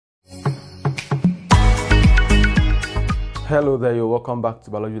Hello there, you're welcome back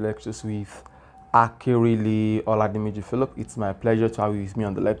to Biology Lectures with Akirili Oladimiji Philip. It's my pleasure to have you with me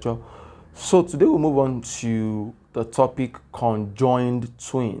on the lecture. So today we'll move on to the topic conjoined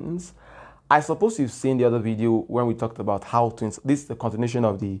twins. I suppose you've seen the other video when we talked about how twins, this is the continuation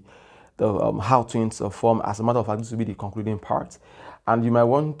of the how twins form. As a matter of fact, this will be the concluding part. And you might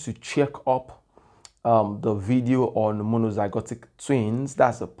want to check up the video on monozygotic twins.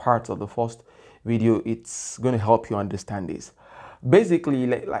 That's a part of the first video. It's going to help you understand this. Basically,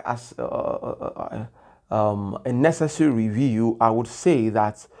 like as a necessary review, I would say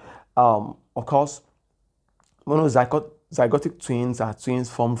that, of course, monozygotic twins are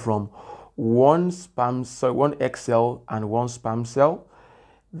twins formed from one egg cell and one sperm cell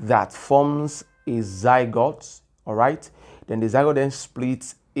that forms a zygote. All right, then the zygote then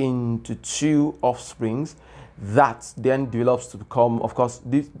splits into two offsprings that then develops to become, of course,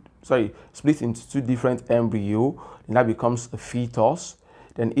 split into two different embryo, and that becomes a fetus.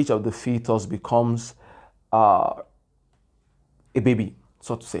 Then each of the fetus becomes a baby,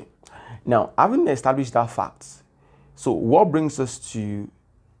 so to say. Now, having established that fact, so what brings us to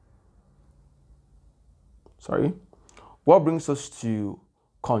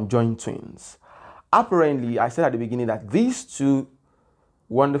conjoined twins? Apparently, I said at the beginning that these two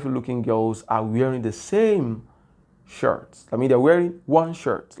wonderful looking girls are wearing the same shirts. I mean, they're wearing one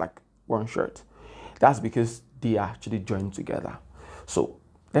shirt, like one shirt. That's because they are actually joined together. So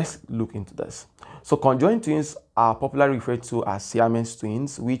let's look into this. So conjoined twins are popularly referred to as Siamese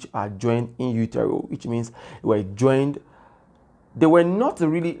twins, which are joined in utero, which means they were joined. They were not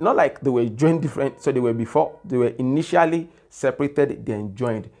like they were joined different. So they were initially separated, then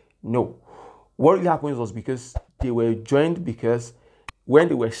joined. No. What really happened was because they were joined because when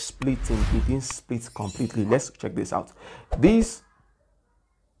they were splitting, they didn't split completely. Let's check this out. This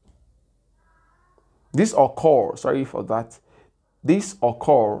occur, sorry for that. This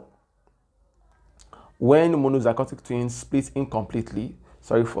occur when monozygotic twins split incompletely.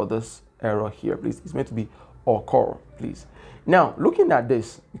 Sorry for this error here, please. It's meant to be occur, please. Now, looking at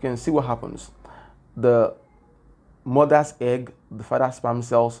this, you can see what happens. The mother's egg, the father's sperm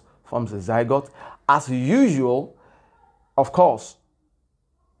cells forms a zygote. As usual, of course,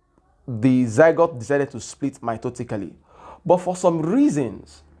 the zygote decided to split mitotically. But for some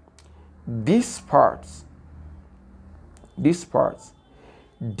reasons, these parts did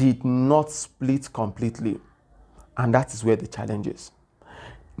not split completely. And that is where the challenge is.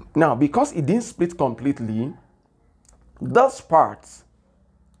 Now, because it didn't split completely, those parts,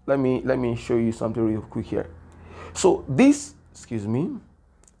 let me show you something real quick here. So this,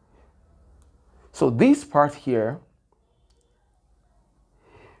 so this part here,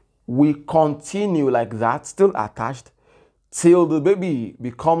 we continue like that, still attached, till the baby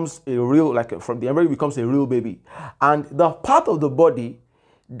becomes a real, from the embryo becomes a real baby. And the part of the body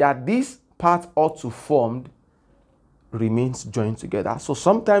that this part ought to form remains joined together. So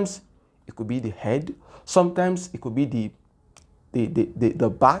sometimes it could be the head, sometimes it could be the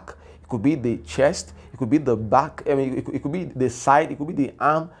back, it could be the chest, it could be the back, I mean, it could be the side, it could be the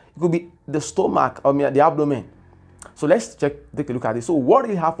arm, it could be the stomach, I mean, the abdomen. So let's take a look at this. So what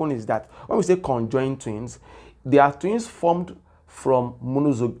will happen is that when we say conjoined twins, they are twins formed from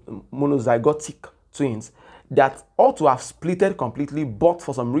monozygotic twins that ought to have splitted completely, but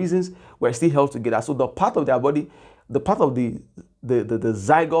for some reasons were still held together. So the part of their body, the part of the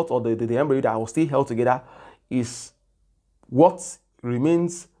zygote or the embryo that was still held together is what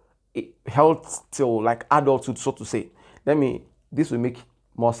remains held till like adulthood, so to say. This will make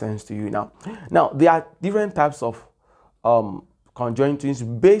more sense to you now. Now, there are different types of conjoined twins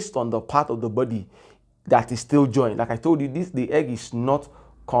based on the part of the body that is still joined. Like I told you, the egg is not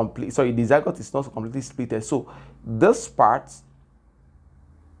complete. Sorry, the zygote is not completely splitted. So this part,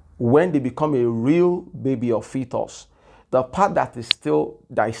 when they become a real baby or fetus, the part that is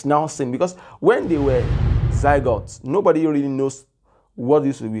now seen, because when they were zygotes, nobody really knows what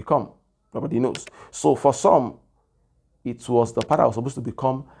this will become. Nobody knows. So for some, it was the part that was supposed to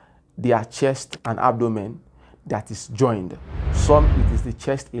become their chest and abdomen that is joined. Some, it is the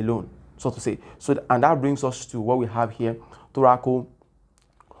chest alone, so to say. So, and that brings us to what we have here,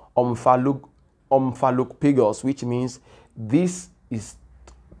 thoraco-omphalopagous, which means this is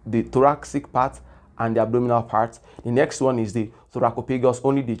the thoracic part and the abdominal part. The next one is the thoracopagous,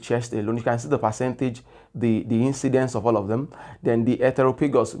 only the chest alone. You can see the percentage, the incidence of all of them. Then the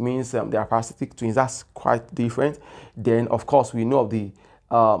heteropagous means they are parasitic twins. That's quite different. Then, of course, we know of the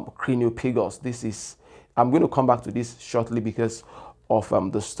craniopagous. This is, I'm going to come back to this shortly because of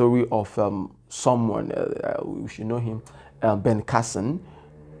the story of someone, we should know him, Benjamin Carson,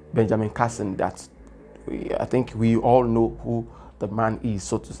 that I think we all know who the man is,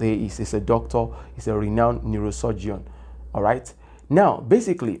 so to say. He's a doctor, he's a renowned neurosurgeon. All right. Now,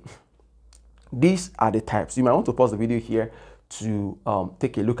 basically, these are the types. You might want to pause the video here to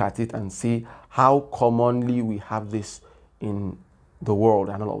take a look at it and see how commonly we have this in the world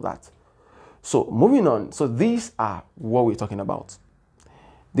and all of that. So moving on. So these are what we're talking about.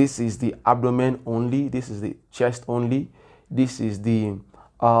 This is the abdomen only. This is the chest only. This is the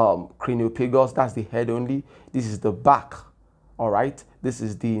craniopagus. That's the head only. This is the back. All right. This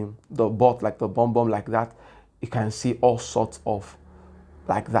is the butt, like the bum like that. You can see all sorts of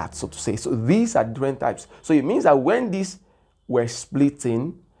like that, so to say. So these are different types. So it means that when these were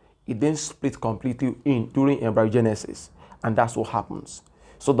splitting, it then split completely in during embryogenesis, and that's what happens.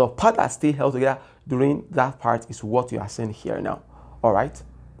 So the part that stay held together during that part is what you are seeing here now. All right.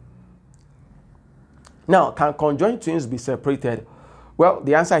 Now, can conjoined twins be separated? Well,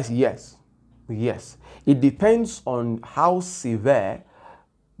 the answer is yes. Yes. It depends on how severe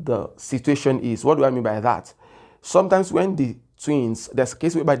the situation is. What do I mean by that? Sometimes when the twins, there's a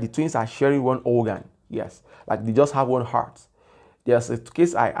case whereby the twins are sharing one organ. Yes. Like they just have one heart. There's a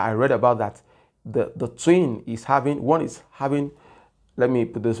case I read about that the twin is having, one is having, let me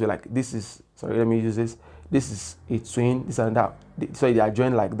put this way, like this is, sorry, let me use this. This is a twin, this and that. So they are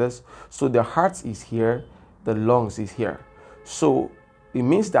joined like this. So the heart is here, the lungs is here. So it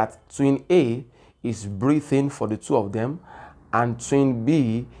means that twin A is breathing for the two of them, and twin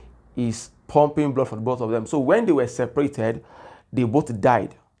B is pumping blood for both of them. So when they were separated, they both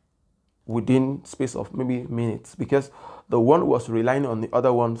died within space of maybe minutes, because the one was relying on the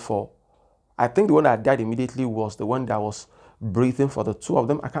other one for, I think the one that died immediately was the one that was breathing for the two of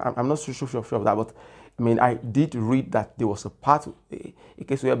them. I'm not so sure of that, but I mean, I did read that there was a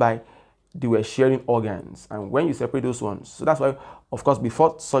case whereby they were sharing organs, and when you separate those ones, so that's why, of course,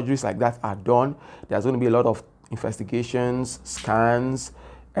 before surgeries like that are done, there's going to be a lot of investigations, scans,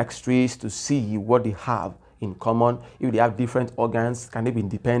 x-rays to see what they have in common. If they have different organs, can they be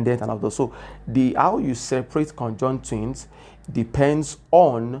independent and all those. So how you separate conjoined twins depends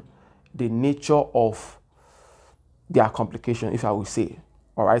on the nature of their complication, if I will say,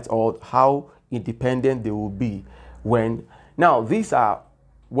 all right, or how independent they will be when. Now, these are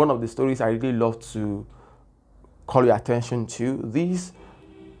one of the stories I really love to call your attention to. These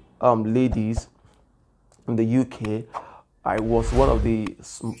ladies in the UK, I was one of the,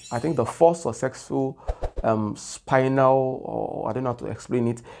 I think the first successful spinal, or I don't know how to explain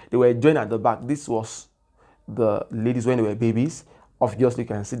it. They were joined at the back. This was the ladies when they were babies. Obviously, you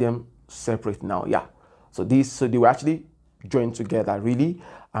can see them separate now. Yeah. So they were actually joined together, really,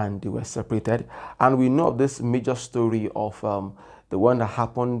 and they were separated. And we know of this major story of the one that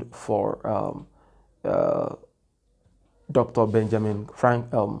happened for Dr. Benjamin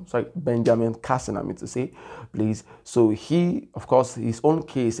Carson, I mean to say, please. So he, of course, his own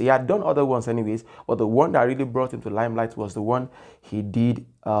case, he had done other ones anyways, but the one that really brought him to limelight was the one he did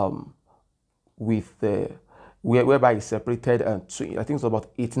with the, whereby he separated twin. I think it was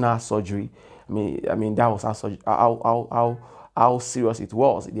about 18-hour surgery. I mean that was how serious it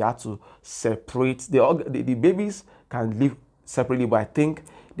was. They had to separate the babies can live separately, but I think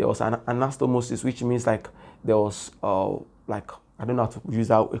there was an anastomosis, which means like there was like, I don't know how to use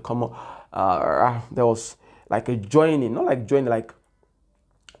that a common, there was like a joining, not like joining, like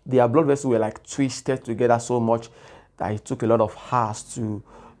their blood vessels were like twisted together so much that it took a lot of hours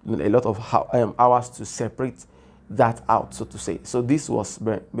to separate that out, so to say. So this was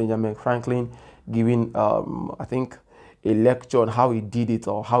Benjamin Franklin giving, I think, a lecture on how he did it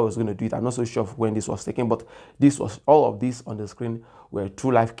or how he was going to do it. I'm not so sure of when this was taken, but this was, all of this on the screen were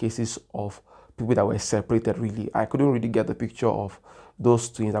true life cases of people that were separated, really. I couldn't really get the picture of those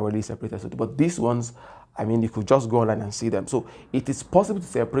twins that were really separated, but these ones, I mean, you could just go online and see them. So it is possible to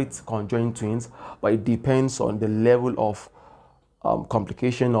separate conjoined twins, but it depends on the level of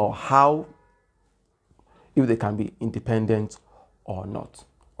complication or how, if they can be independent or not.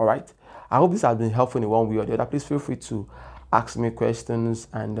 All right. I hope this has been helpful in one way or the other. Please feel free to ask me questions,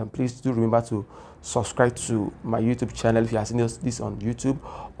 and please do remember to subscribe to my YouTube channel if you are seeing this on YouTube,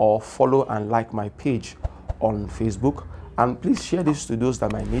 or follow and like my page on Facebook, and please share this to those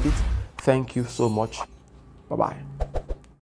that might need it. Thank you so much. Bye-bye.